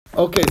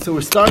Okay, so we're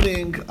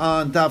starting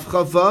on Daf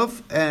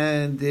Chavav,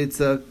 and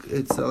it's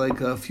like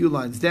a few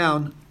lines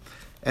down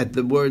at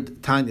the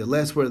word Tanya.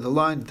 Last word of the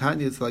line,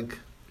 Tanya is like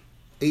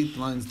 8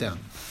 lines down.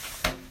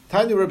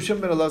 Tanya Reb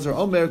Shimon ben Elazar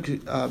Omer,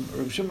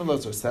 Reb Shimon ben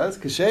Elazar says,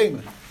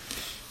 Kashem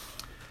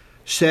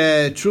she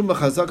Truma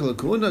Chazak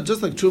L'Kuna,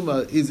 just like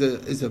Truma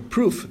is a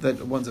proof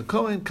that one's a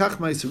Kohen, Kach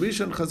Ma'aser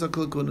Rishon Chazak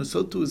L'Kuna,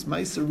 so too is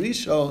Ma'aser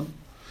Rishon,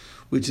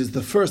 which is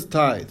the first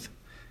tithe,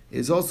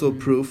 is also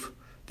proof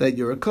that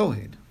you're a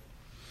Kohen.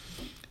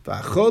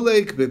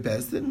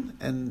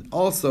 And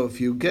also,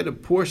 if you get a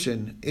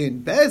portion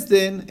in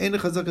Bezdin, in a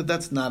chazaka,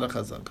 that's not a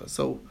chazaka.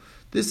 So,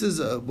 this is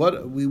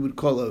what we would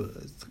call a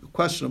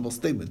questionable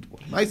statement.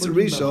 Ma'aser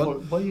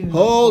Rishon,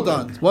 hold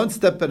on, one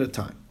step at a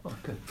time.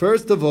 Okay.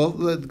 First of all,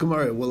 the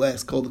Gemara will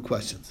ask all the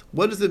questions.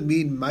 What does it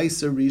mean,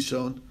 Ma'aser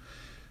Rishon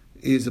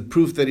is a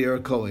proof that you're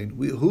a Kohen?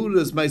 Who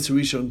does Ma'aser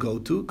Rishon go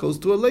to? It goes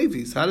to a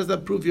Levi. So how does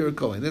that prove you're a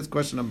Kohen? That's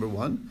question number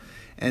one.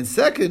 And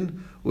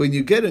second, when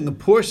you're getting a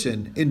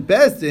portion in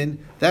Bezdin,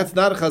 that's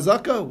not a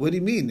chazaka? What do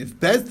you mean? If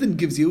Bezdin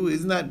gives you,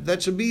 isn't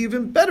that should be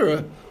even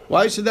better?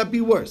 Why should that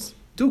be worse?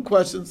 2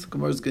 questions.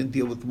 Gemara is going to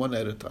deal with one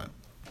at a time.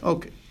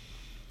 Okay.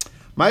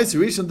 Ma'aser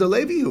Rishon de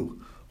Levi.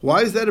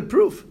 Why is that a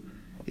proof?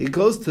 It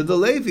goes to the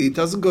Levi. It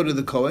doesn't go to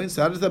the Kohen.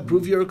 So how does that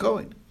prove you're a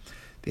Kohen?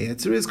 The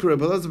answer is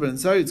Rabbi Elazar ben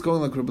Ansari. It's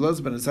going like Rabbi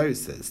Elazar ben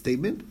Ansari's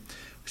statement.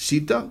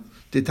 Shita.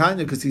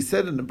 Titania, because he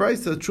said in the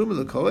Brisa, Truma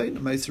l'Kohen,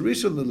 Ma'aser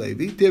Rishon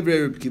l'Levi.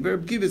 Divrei Reb Kiva.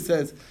 Reb Kiva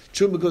says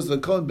Truma goes to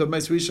the Kohen, but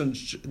Ma'aser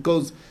Rishon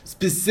goes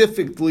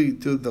specifically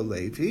to the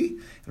Levi.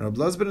 And Rabbi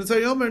Elazar ben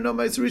Ansari Omer, no,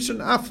 Ma'aser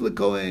Rishon af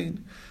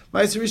l'Kohen.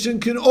 Ma'aser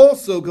Rishon can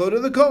also go to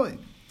the Kohen.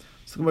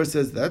 So Gemara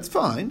says that's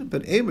fine,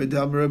 but Emer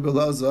dam Rabbi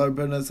Elazar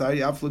ben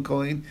Ansari af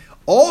l'Kohen,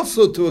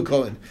 also to a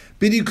Kohen,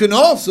 but you can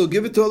also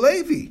give it to a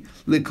Levi.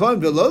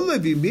 L'Kohen v'lo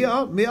Levi. Mi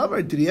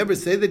did he ever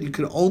say that you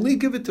could only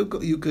give it to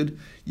you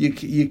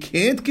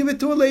can't give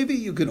it to a Levi?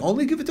 You can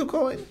only give it to a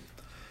Kohen.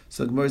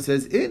 So Gemara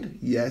says,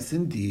 yes,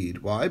 indeed.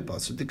 Why?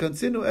 Basar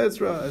Tikansinu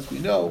Ezra. As we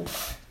know,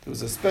 there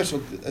was a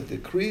special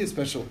decree, a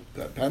special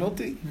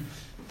penalty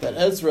that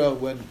Ezra,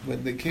 when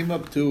they came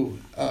up to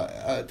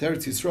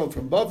Teretz Yisrael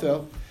from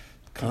Bavel,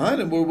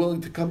 Kohanim were willing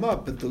to come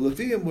up, but the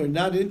Leviim were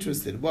not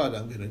interested. What?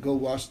 I'm going to go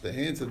wash the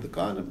hands of the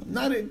Kohanim?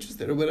 Not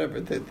interested, or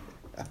whatever.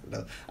 I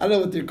don't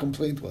know what their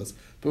complaint was.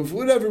 But for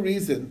whatever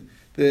reason,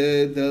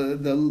 the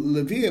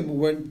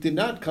Leviim did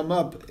not come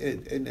up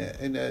in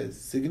a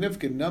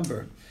significant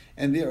number,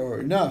 or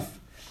enough.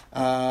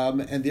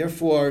 And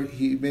therefore,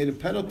 he made a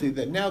penalty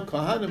that now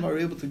Kohanim are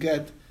able to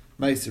get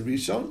Ma'aser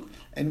Rishon,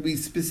 and we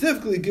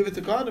specifically give it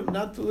to Kohanim,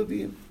 not to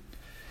Leviim.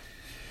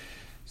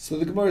 So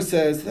the Gemara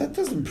says, that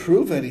doesn't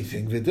prove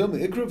anything. But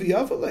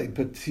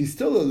he's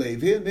still a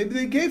Levi, and maybe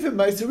they gave him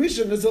Ma'aser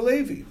Rishon as a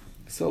Levi.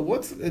 So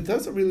it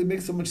doesn't really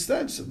make so much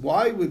sense.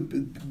 Why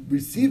would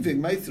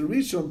receiving Ma'aser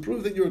Rishon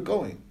prove that you're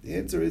going? The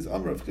answer is,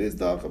 Amar of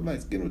Chizdach of my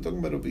skin, we're talking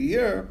about over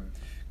here,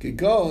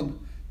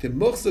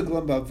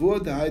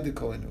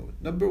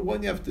 Number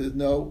one, you have to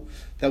know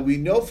that we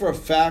know for a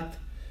fact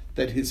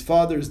that his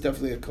father is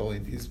definitely a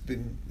Kohen.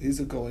 He's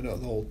a Kohen the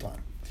whole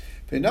time.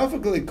 And then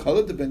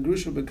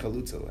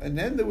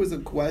there was a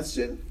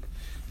question,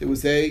 there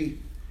was a,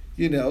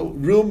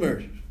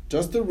 rumor,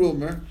 just a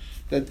rumor,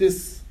 that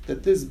this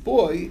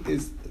boy,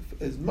 his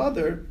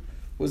mother,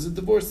 was a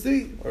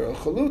divorcee, or a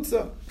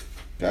chalutza,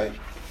 okay?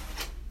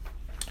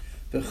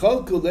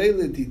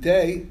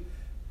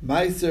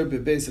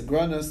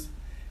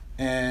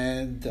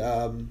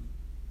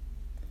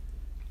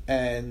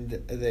 And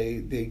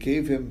they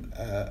gave him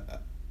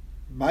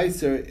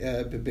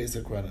Ma'aser bebeis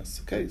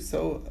hagranos. Okay,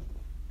 so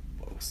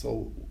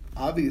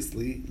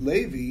obviously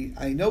Levi,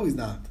 I know he's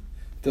not.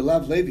 The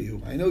Lav Levi,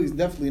 I know he's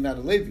definitely not a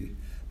Levi.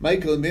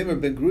 Michael Mimer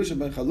ben Gerusha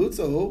ben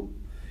Chalutza, who?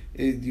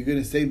 You're going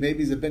to say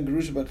maybe he's a ben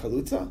Gerusha ben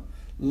Chalutza?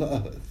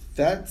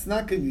 That's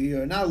not going.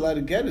 You're not allowed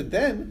to get it.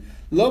 Then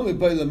Lo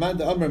mi'bay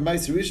lamanda Amar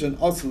Ma'aser Rishon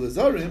Asul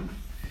Azarim.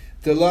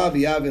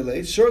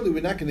 Surely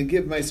we're not going to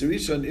give Ma'aser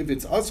Rishon if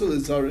it's Asul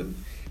Azarim.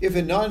 If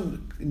a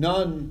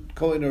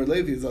non-Kohen or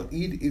Levi is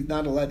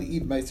not allowed to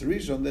eat Ma'aser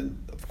Rishon, then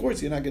of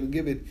course you're not going to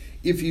give it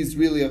if he's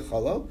really a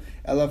Chalal.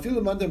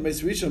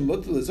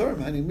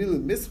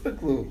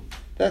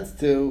 That's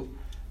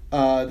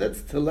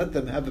to let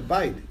them have a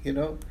bite,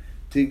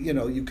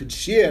 you could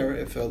share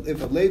if a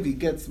Levi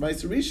gets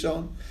Ma'aser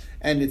Rishon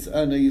and a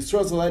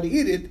Yisrael's allowed to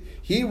eat it,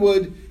 he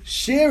would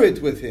share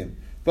it with him.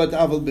 But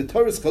aval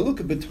b'toras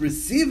chalukah, but to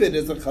receive it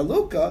as a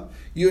chalukah,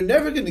 you're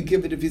never going to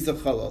give it if he's a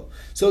chalal.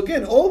 So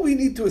again, all we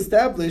need to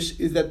establish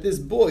is that this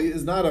boy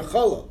is not a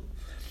chalal,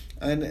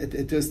 and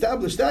to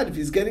establish that, if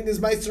he's getting his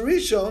Ma'aser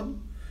Rishon,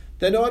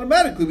 then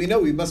automatically we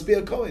know he must be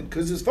a Kohen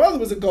because his father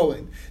was a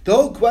Kohen. The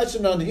whole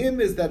question on him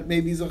is that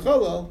maybe he's a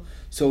chalal.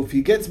 So if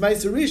he gets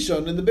Ma'aser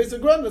Rishon in the beis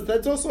hagranos,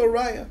 that's also a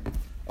raya,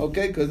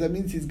 okay? Because that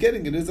means he's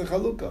getting it as a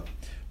chalukah,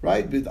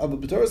 right? But aval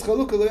b'toras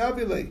chalukah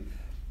le'avilei.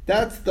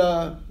 That's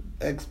the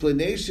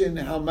explanation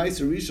how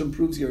Ma'aser Rishon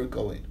proves you're a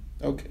Kohen.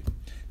 Okay.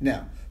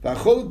 Now,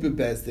 v'acholuk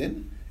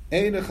bebezdin,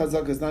 ein a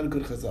chazaka is not a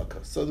good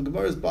chazaka. So the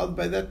Gemara is bothered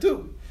by that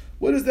too.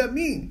 What does that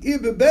mean? Where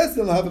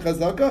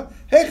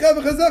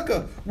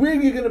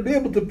are you going to be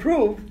able to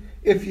prove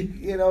if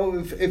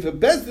if a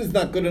best is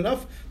not good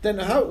enough? Then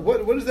how?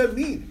 What does that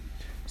mean?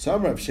 So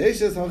what it's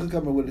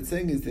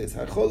saying is this: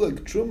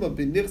 truma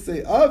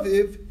b'nichsei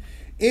aviv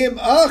im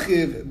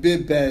achiv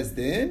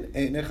bebezdin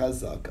ein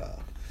chazaka.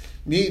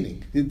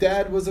 Meaning, the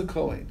dad was a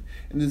Kohen,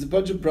 and there's a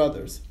bunch of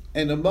brothers,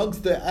 and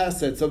amongst the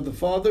assets of the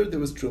father there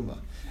was truma,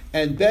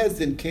 and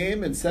Bezdin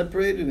came and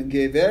separated and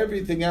gave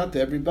everything out to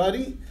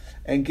everybody,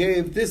 and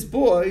gave this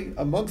boy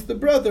amongst the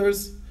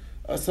brothers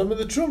some of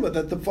the truma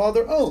that the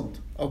father owned.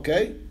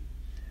 Okay,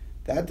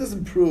 that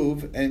doesn't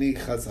prove any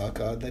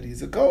chazaka that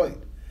he's a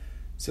Kohen.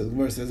 So the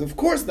Gemara says, of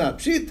course not.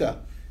 Pshita.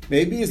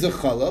 Maybe he's a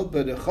chalal,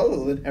 but a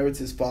chalal inherits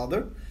his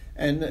father,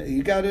 and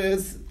he got it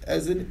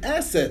as an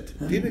asset.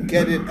 He didn't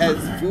get it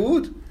as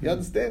food. You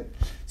understand?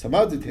 The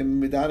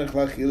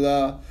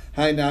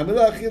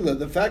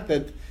fact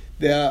that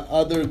the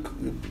other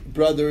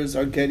brothers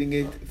are getting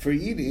it for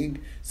eating,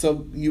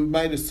 so you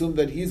might assume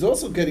that he's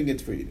also getting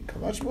it for eating.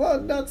 That's why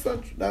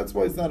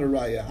it's not a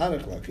raya.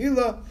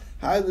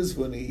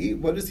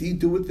 What does he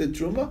do with the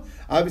truma?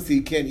 Obviously,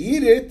 he can't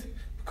eat it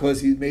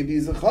because maybe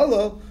he's a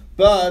chalal,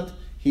 but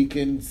he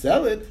can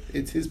sell it.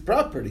 It's his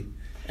property,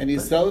 and he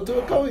sell it to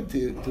a Kohen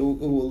who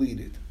will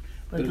eat it.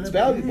 But it's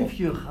valuable. If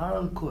you're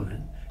Halal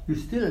Kohen, you're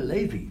still a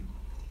Levi.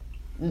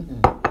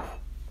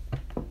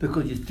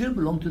 Because you still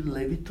belong to the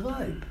Levi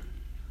tribe.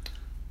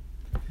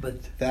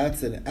 But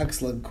that's an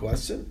excellent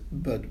question.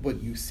 But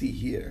what you see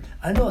here,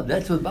 I know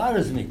that's what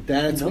bothers me.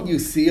 That's what you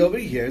see over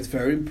here. It's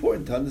very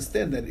important to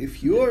understand that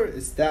if you're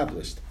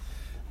established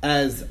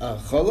as a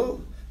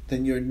chalal,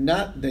 then you're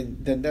not.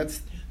 Then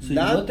that's so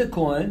not. You're not a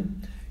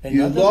Kohen. And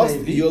you not lost. a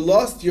Levi. You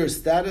lost your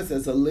status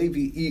as a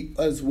Levi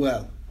as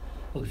well.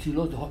 Because you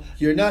lost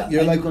you're not.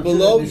 You're like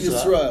below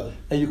Yisrael.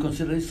 And you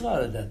consider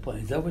Israel at that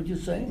point. Is that what you're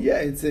saying? Yeah,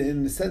 it's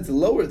in a sense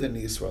lower than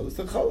Yisrael. It's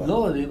a chalal.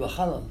 Lower than a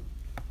halal.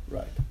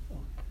 Right.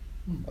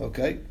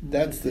 Okay,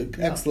 that's the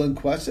excellent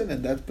question,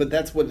 but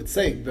that's what it's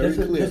saying very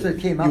clearly.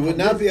 You would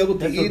not be able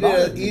to eat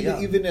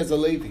it even as a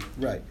Levi.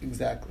 Right,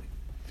 exactly.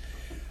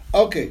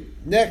 Okay,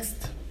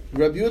 next,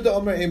 Rabbi Yehuda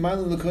Omer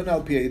Eiman L'Lukun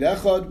Al Pi Eid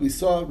Echad. We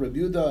saw Rabbi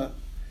Yehuda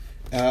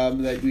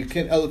that we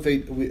can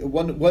elevate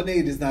one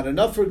aid is not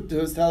enough to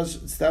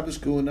establish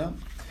Kuna,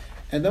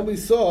 and then we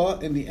saw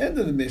in the end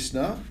of the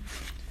Mishnah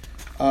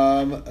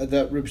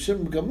that Reb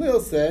Shimon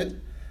Gamliel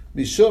said.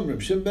 Mishum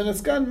Reb Shimon ben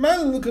Askan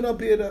Malin L'Lukun Al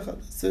Pi Eid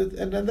Echad.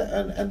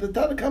 And the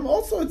Tanna Kamma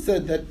also had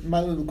said that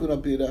Malin L'Lukun Al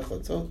Pi Eid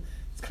Echad. So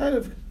it's kind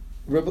of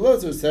Rebbe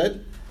Elazar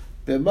said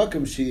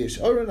B'Makom Sheyesh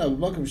Oren Al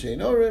B'Makom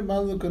She'ein Oren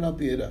Malin L'Lukun Al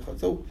Pi Eid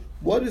Echad. So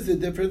what is the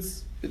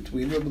difference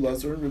between Rebbe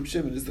Elazar and Reb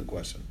Shimon is the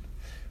question.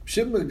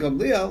 Shimon ben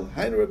Gamliel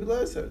Hainu Rebbe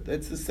Elazar.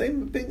 That's the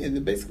same opinion.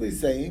 They're basically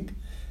saying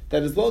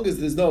that as long as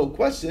there's no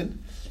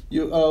question,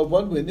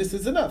 one witness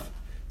is enough.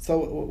 So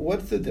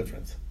what's the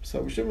difference?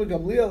 So Shimon ben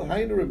Gamliel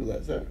Hainu Rebbe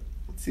Elazar.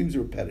 Seems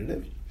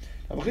repetitive.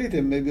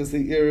 Maybe it's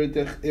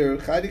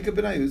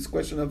the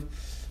question of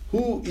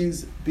who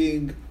is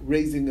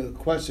raising a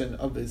question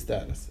of his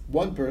status.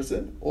 One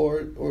person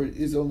or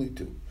is only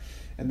two.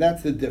 And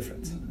that's the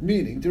difference.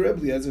 Meaning, the Rebbe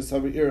Eliezer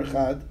Savar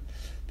Irachad,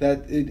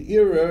 that in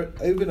era,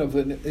 even of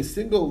a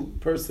single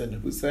person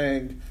who's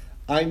saying,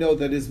 I know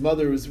that his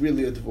mother is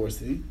really a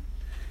divorcee,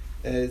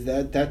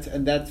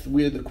 that's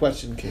where the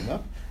question came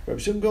up. Rabbi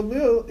Shimon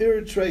Gamliel,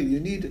 Ira Trey, you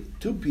need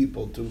two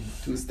people to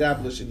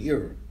establish an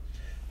era.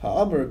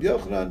 Ha'amar Rabbi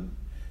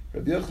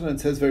Yochanan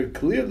says very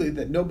clearly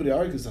that nobody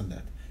argues on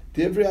that.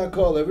 Divrei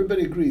HaKol,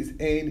 everybody agrees.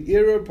 Ein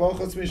ira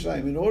pachas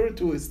mishlayim. In order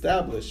to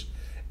establish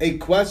a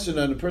question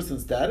on a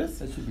person's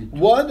status, a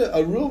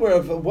rumor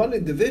of one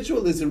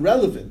individual is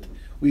irrelevant.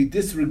 We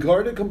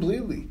disregard it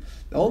completely.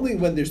 Only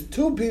when there's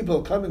two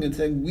people coming and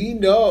saying, we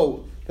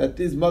know that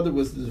his mother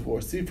was the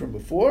divorcee from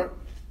before,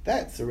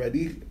 that's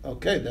already,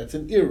 okay, that's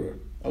an error.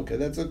 Okay,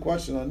 that's a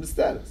question on the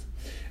status.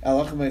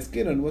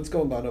 What's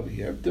going on over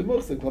here?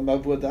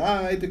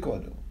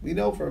 We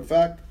know for a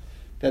fact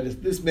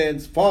that this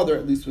man's father,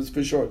 at least, was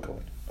for sure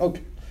Kohen.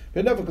 Okay.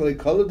 And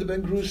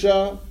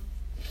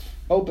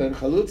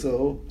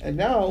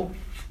now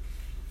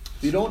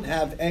we don't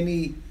have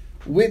any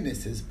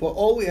witnesses, but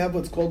all we have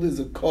what's called is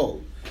a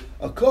kol.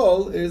 A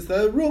kol is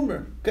a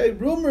rumor. Okay,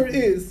 rumor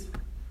is,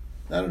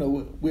 I don't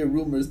know where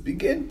rumors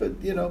begin,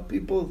 but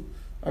people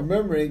are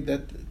murmuring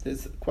that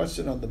there's a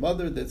question on the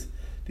mother,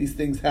 these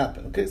things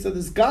happen. Okay, so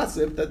there's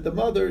gossip that the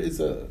mother is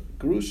a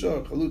gerusha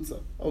or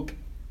chalutza. Okay,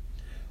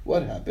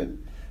 what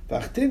happened?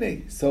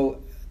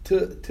 So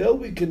till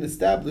we can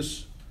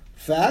establish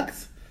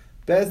facts,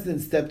 Bezdin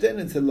stepped in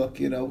and said, look,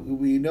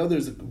 we know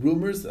there's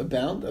rumors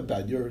abound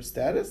about your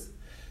status,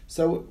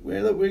 so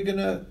we're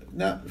gonna,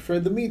 not for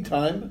the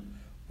meantime,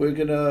 we're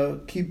gonna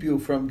keep you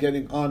from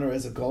getting honor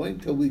as a Kohen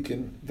till we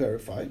can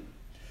verify.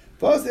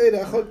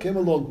 Came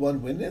along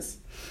one witness.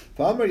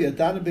 I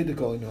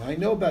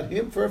know about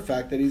him for a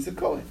fact that he's a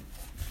Kohen.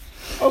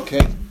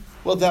 Okay,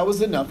 well that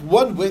was enough.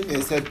 One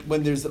witness,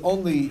 when there's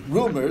only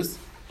rumors,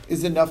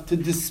 is enough to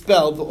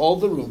dispel all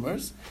the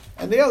rumors,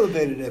 and they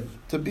elevated him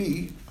to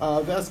be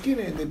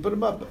Vaskina, and they put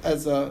him up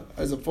as a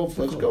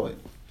full-fledged Kohen.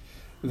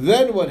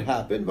 Then what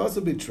happened?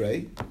 Vasa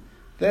betray.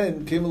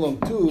 Then came along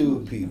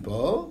two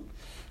people,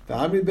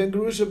 Amri ben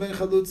Gerusha ben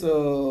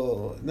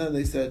Chalutzo, and then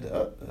they said,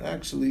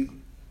 actually,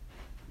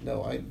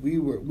 no,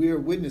 we are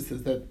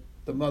witnesses that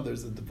the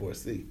mother's a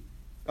divorcee.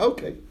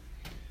 Okay,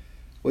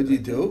 what do you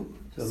do?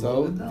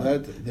 So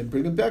that then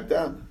bring him back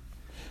down.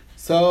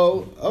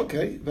 So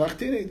okay,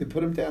 Vachtine, they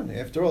put him down.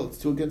 After all, it's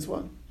 2 against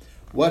 1.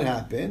 What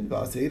happened?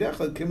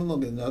 Came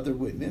along another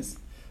witness.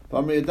 No,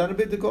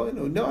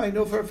 I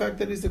know for a fact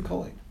that he's a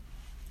Kohen.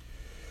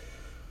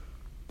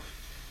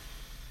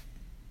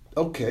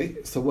 Okay,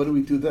 so what do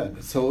we do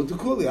then? So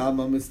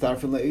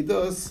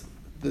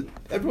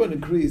everyone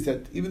agrees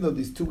that even though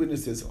these two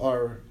witnesses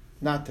are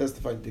not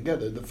testifying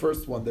together, the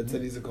first one that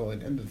said he's a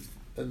Kohen and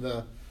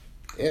the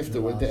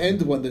afterward, the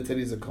end one that said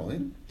he's a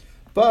Kohen,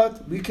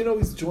 but we can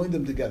always join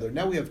them together.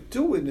 Now we have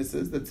two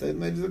witnesses that say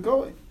that he's a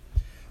Kohen.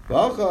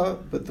 But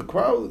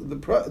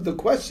the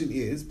question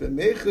is,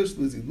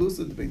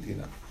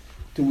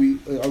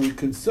 are we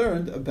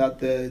concerned about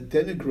the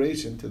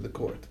denigration to the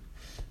court?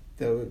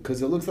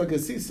 Because it looks like a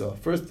seesaw.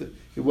 First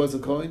he was a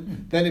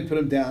Kohen, then they put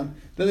him down,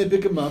 then they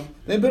pick him up,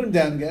 then put him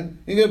down again,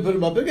 you're going to put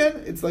him up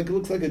again. It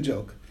looks like a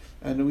joke,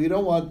 and we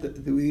don't want.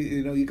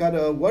 You got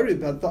to worry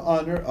about the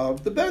honor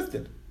of the Beis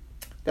Din.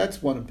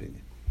 That's one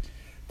opinion.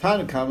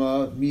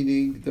 Tanakama,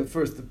 meaning the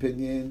first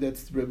opinion,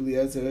 that's Rebbe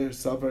Eliezer,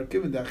 Savar,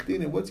 Kivin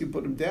Dachtin, and once you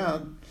put him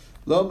down,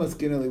 Lo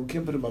Maskinali, we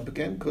can't put him up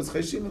again, because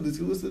Chashim and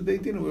the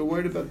Beit Din, we're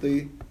worried about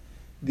the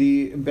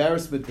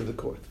embarrassment to the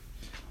court.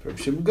 From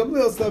Shimon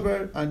Gamliel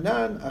Savar,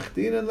 Anan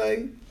Achtin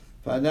Alei,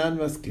 V'Anan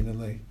Maskin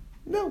Alei.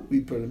 No,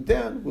 we put him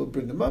down, we'll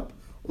bring him up,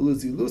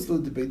 Uluzilus,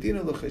 the Beit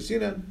Din, Lo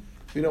Chashinan.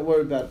 We don't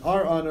worry about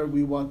our honor,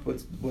 we want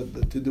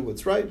to do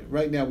what's right.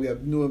 Right now we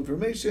have new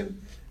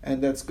information,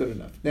 and that's good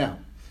enough. Now,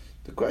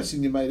 the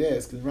question you might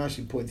ask, and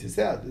Rashi points this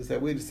out, is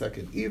that wait a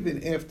second,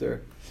 even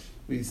after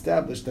we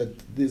established that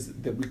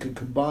we could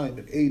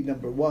combine aid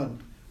number 1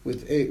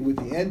 with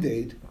the end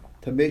aid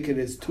to make it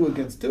as 2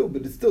 against 2,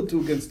 but it's still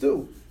 2 against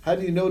 2. How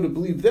do you know to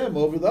believe them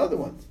over the other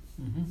ones?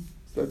 Mm-hmm.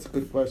 So that's a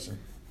good question.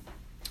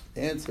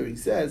 The answer, he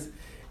says,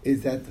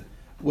 is that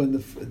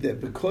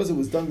because it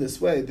was done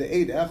this way, the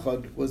aid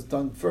echad was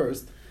done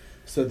first,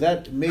 so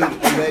that made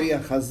already a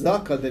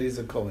chazaka that he's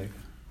a Kohen.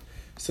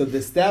 So the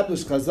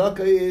established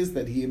chazaka is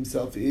that he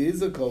himself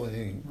is a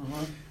Kohen.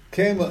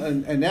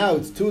 And now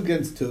it's 2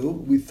 against 2.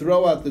 We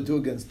throw out the 2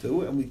 against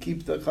 2 and we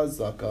keep the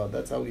chazaka.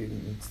 That's how we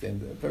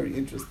understand it. Very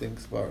interesting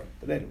svara.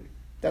 But anyway,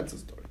 that's the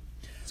story.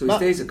 So he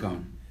stays a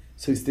Kohen.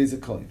 So he stays a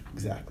Kohen,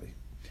 exactly.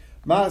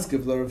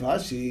 Maskiv Rav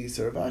Ashi,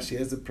 so Rav Ashi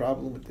has a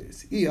problem with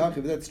this. If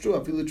that's true,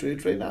 afilu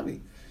trei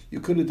nami.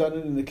 You could have done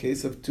it in the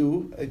case of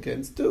 2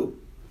 against 2.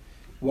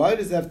 Why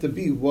does it have to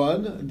be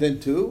 1, then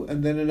 2,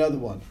 and then another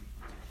one?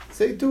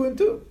 Say 2 and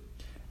 2.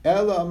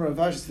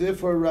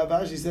 Therefore, Rav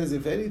Ashi says,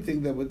 if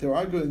anything, that what they're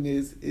arguing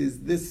is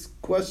this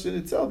question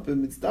itself.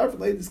 Can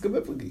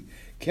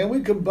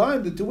we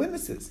combine the 2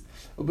 witnesses?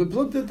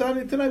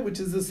 Tonight, which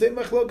is the same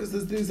machlokas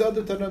as these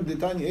other Tanam.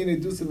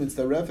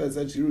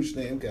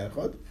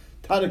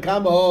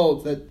 Tanakama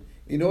holds that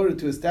in order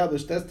to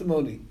establish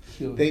testimony,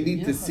 they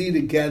need to see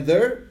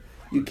together.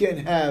 You can't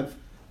have,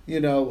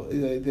 two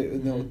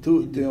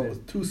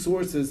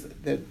sources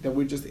that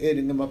we're just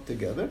adding them up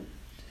together.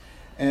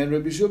 And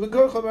Rabbi Shua ben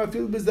Korcha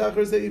feel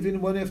bizarre say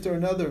even one after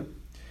another.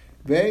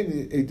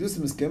 They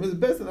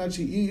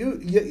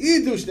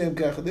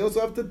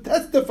also have to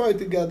testify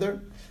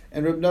together.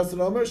 And Rabbi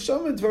Nassan Omer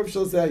Shomen Dvar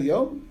Shal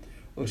Zayom.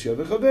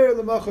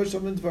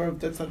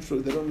 That's not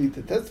true. They don't need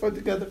to testify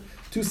together.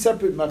 2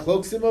 separate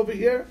machloksim over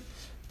here,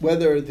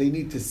 whether they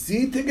need to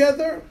see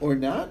together or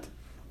not.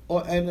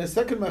 And a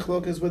second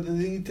machlok is whether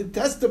they need to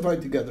testify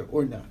together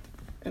or not.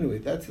 Anyway,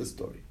 that's the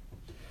story.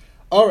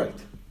 All right.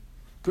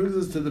 Brings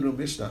us to the new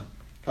Mishnah.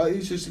 So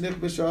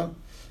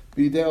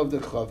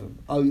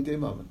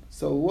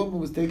a woman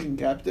was taken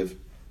captive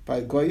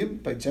by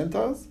Goyim, by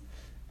Gentiles,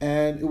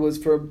 and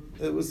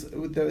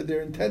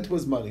their intent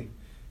was money.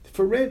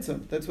 For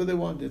ransom. That's what they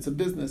want. It's a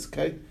business,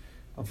 okay?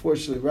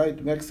 Unfortunately,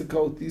 right?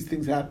 Mexico, these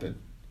things happen.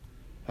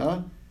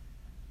 Huh?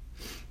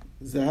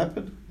 Does that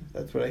happen?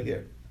 That's what I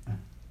hear.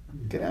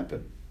 It can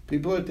happen.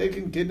 People are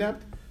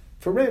kidnapped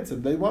for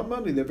ransom. They want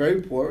money. They're very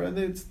poor, and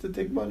it's to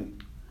take money.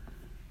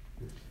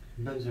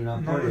 Those are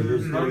not Not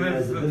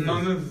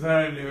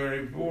necessarily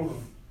very poor.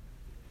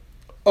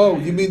 Oh,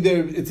 you mean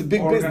it's a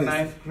big business?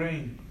 Organized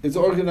crime. It's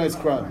organized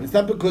crime. It's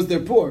not because they're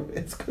poor.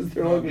 It's because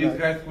they're organized.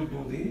 These guys could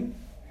do this.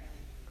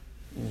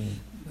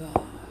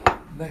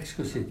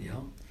 Mexico City,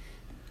 huh?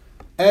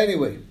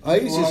 Anyway,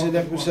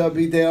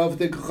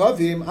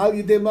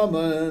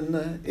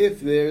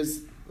 if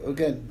there's,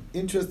 again,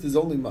 interest is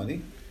only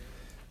money.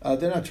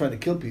 They're not trying to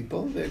kill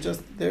people.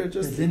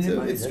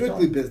 It's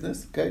strictly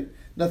business. Okay,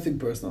 nothing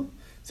personal.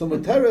 So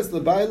Materes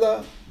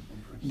Labaila,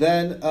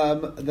 then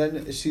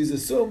she's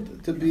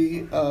assumed to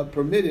be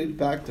permitted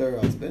back to her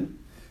husband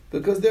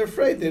because they're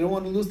afraid they don't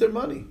want to lose their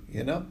money.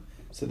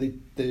 So they're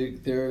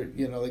if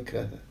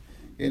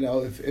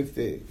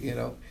they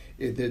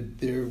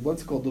they're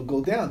what's it called, they'll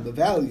go down. The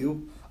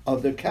value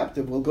of their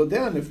captive will go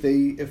down if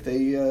they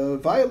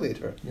violate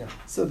her. Yeah.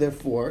 So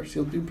therefore,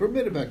 she'll be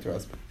permitted back to her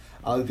husband.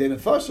 But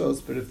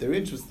if they're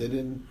interested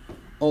in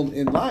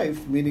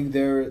life,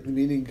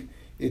 meaning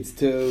it's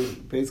to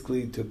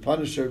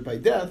punish her by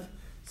death.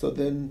 So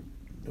then,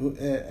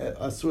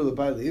 asur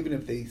l'bayla, even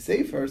if they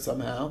save her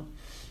somehow,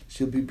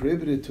 she'll be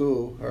prohibited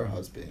to her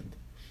husband.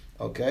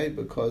 Okay,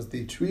 because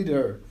they treat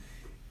her,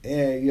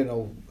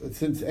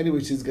 since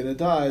anyway she's going to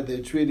die,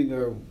 they're treating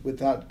her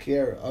without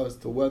care as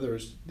to whether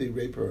they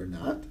rape her or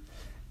not,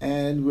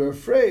 and we're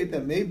afraid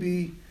that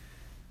maybe,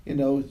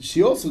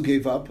 she also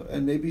gave up,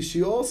 and maybe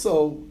she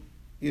also,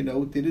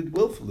 did it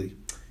willfully.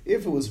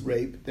 If it was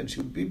rape, then she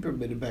would be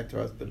permitted back to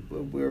her husband.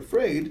 We're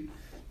afraid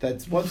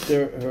that once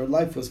her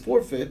life was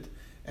forfeit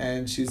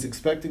and she's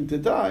expecting to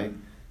die,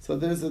 so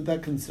there's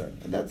that concern.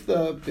 And that's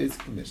the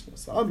basic Mishnah.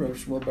 So Amrav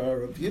Shmuel bar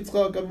Rav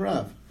Yitzchak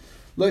Amrav.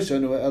 We're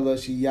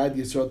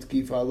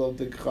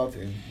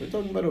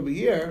talking about over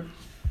here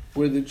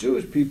where the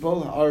Jewish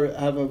people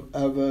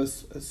have a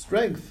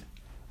strength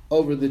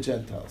over the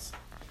Gentiles.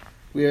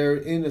 We're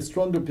in a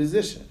stronger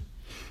position.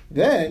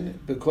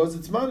 Then, because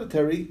it's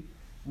monetary,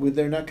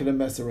 they're not going to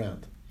mess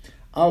around.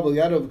 But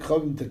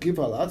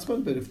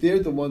if they're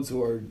the ones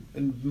who are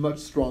much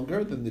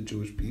stronger than the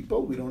Jewish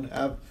people, we don't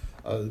have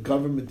a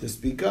government to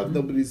speak of,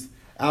 nobody's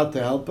out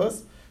to help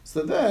us,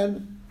 so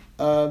then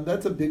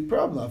that's a big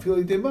problem. I feel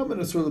like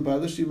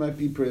she might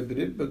be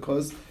prohibited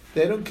because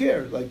they don't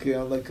care. They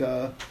can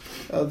do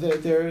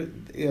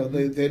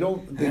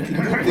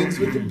things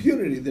with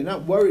impunity. They're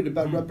not worried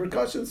about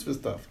repercussions for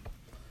stuff.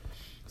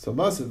 So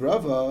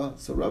Rava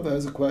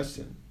has a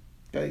question.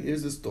 Okay,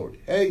 here's the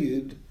story.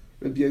 Hey,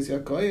 Rabbi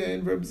Yossi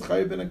HaKohen, Rabbi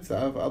Zechariah ben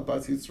Aksav, Al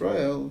Bas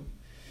Yisrael.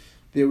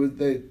 There was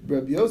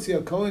Rabbi Yossi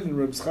HaKohen and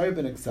Rabbi Zechariah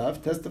ben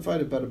Aksav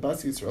testified about a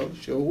Bas Yisrael.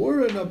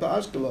 Shehurana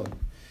ba'Ashkelon.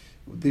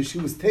 She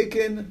was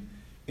taken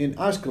in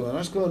Ashkelon.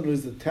 Ashkelon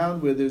is a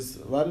town where there's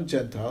a lot of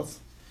Gentiles,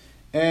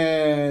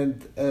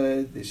 and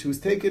she was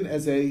taken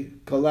as a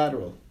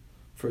collateral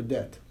for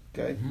debt.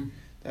 Okay,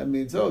 that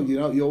means you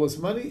owe us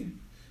money.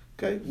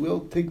 Okay,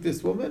 we'll take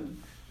this woman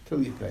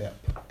till you pay up.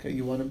 Okay,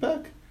 you want it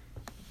back?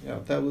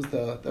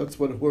 That's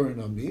what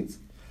Hurana means.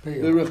 The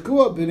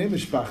Rechua b'nei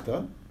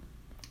mishpachta,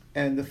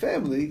 and the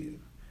family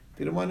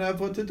didn't want to have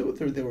what to do with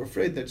her. They were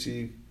afraid that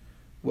she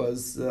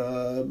was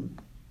that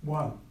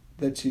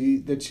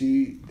she had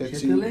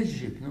a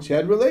relationship. No? She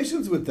had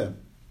relations with them.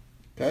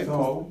 Okay.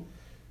 So,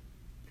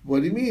 what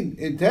do you mean?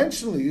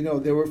 Intentionally,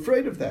 they were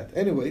afraid of that.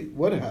 Anyway,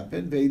 what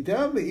happened?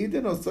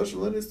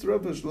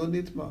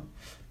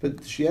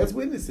 But she has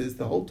witnesses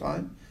the whole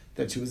time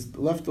that she was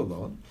left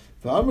alone.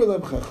 The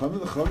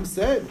Chacham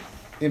said,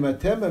 if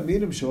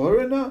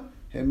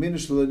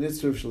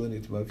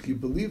you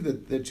believe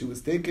that she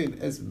was taken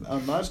as a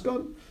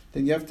mashkon,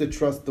 then you have to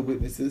trust the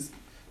witnesses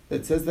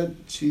that says that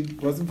she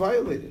wasn't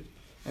violated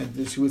and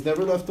that she was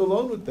never left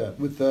alone with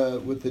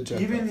the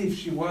Gentiles. even if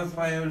she was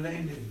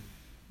violated.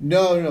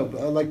 No.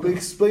 Like we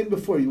explained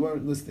before, you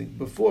weren't listening.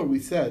 Before we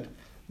said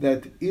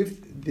that if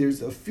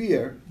there's a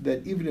fear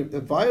that even if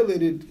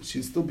violated,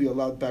 she'd still be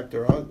allowed back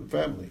to her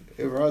family,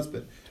 her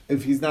husband,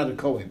 if he's not a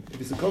Kohen. If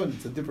he's a Kohen,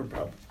 it's a different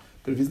problem.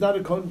 But if he's not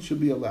a Kohen, she'll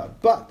be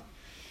allowed. But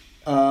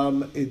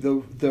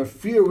the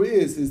fear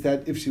is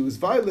that if she was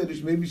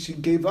violated, maybe she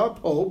gave up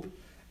hope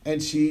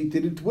and she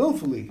did it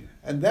willfully,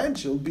 and then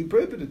she'll be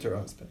prohibited to her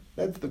husband.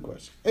 That's the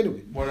question.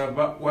 Anyway. What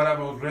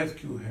about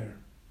rescue her?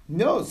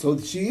 No, so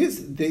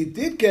they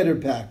did get her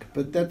back,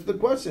 but that's the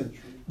question.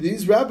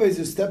 These rabbis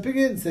are stepping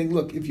in saying,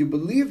 look, if you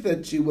believe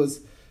that she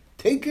was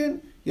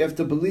taken, you have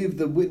to believe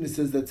the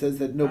witnesses that says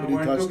that nobody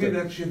touched her. We're talking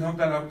that she's not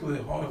allowed to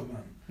the husband.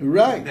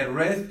 Right. The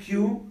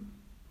rescue,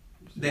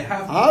 they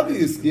have to.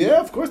 Obviously,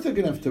 yeah, of course they're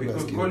going to have to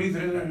rescue her.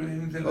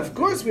 Because of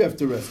course we have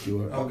to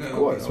rescue her. Okay, of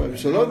course. okay.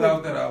 Right? No doubt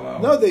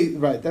about No,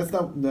 that's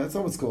not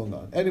what's going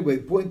on. Anyway,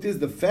 point is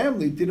the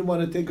family didn't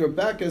want to take her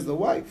back as the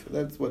wife.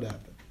 That's what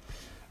happened.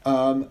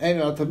 And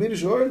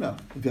here's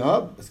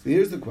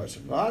the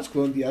question.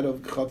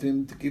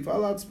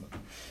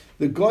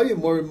 The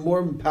Goyim were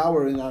more in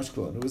power in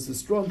Ashkelon. It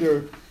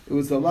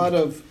was a lot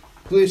of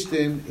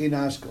Plishtim in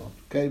Ashkelon,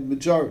 okay,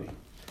 majority.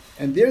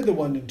 And they're the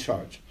one in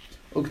charge.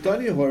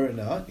 Uktani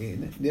Horana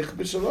in Nich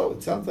B'Shalo.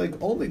 It sounds like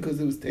only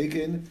because it was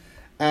taken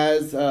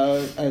as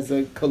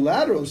a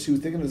collateral. She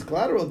was taken as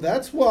collateral.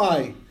 That's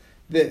why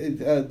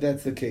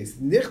that's the case.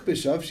 Nich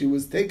B'Shav, she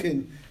was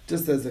taken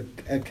just as a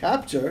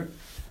capture.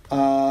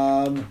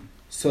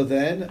 So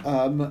then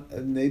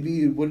maybe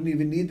you wouldn't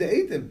even need the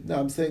Eidim. No,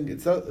 I'm saying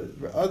it's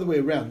the other way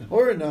around.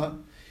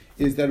 Horana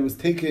is that it was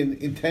taken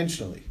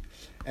intentionally,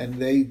 and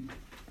they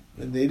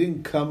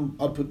didn't come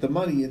up with the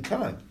money in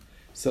time.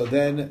 So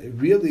then,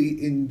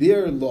 really, in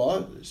their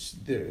law,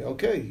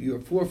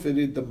 you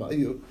forfeited the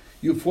money.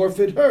 You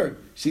forfeit her.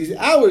 She's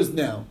ours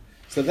now.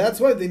 So that's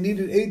why they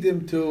needed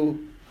Eidim to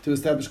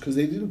establish, because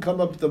they didn't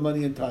come up with the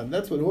money in time.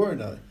 That's what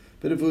Horana.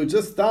 But if it was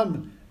just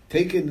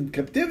taken in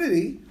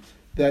captivity,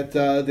 that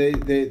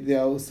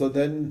so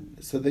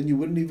then you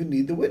wouldn't even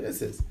need the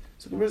witnesses.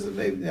 So the person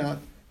maybe not.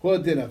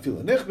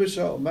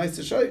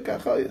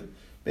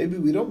 Maybe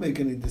we don't make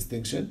any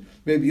distinction.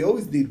 Maybe you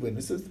always need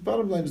witnesses. The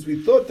bottom line is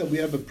we thought that we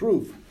have a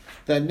proof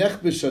that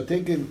nechbisha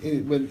taken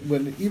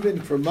when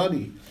even for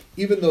money,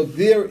 even though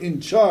they're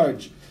in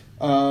charge,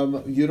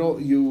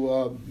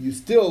 you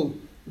still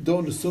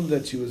don't assume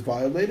that she was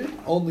violated.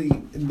 Only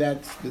in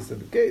that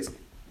specific case,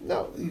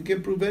 no, you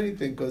can't prove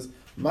anything because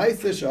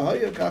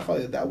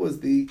that was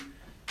the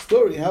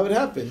story, how it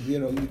happened.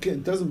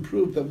 It doesn't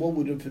prove that what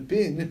would have it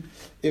been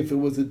if it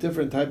was a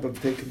different type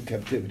of taken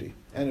captivity.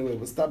 Anyway,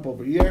 we'll stop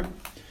over here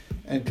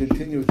and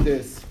continue with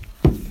this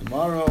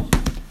tomorrow.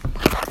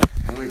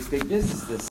 Anyway, it's big business this.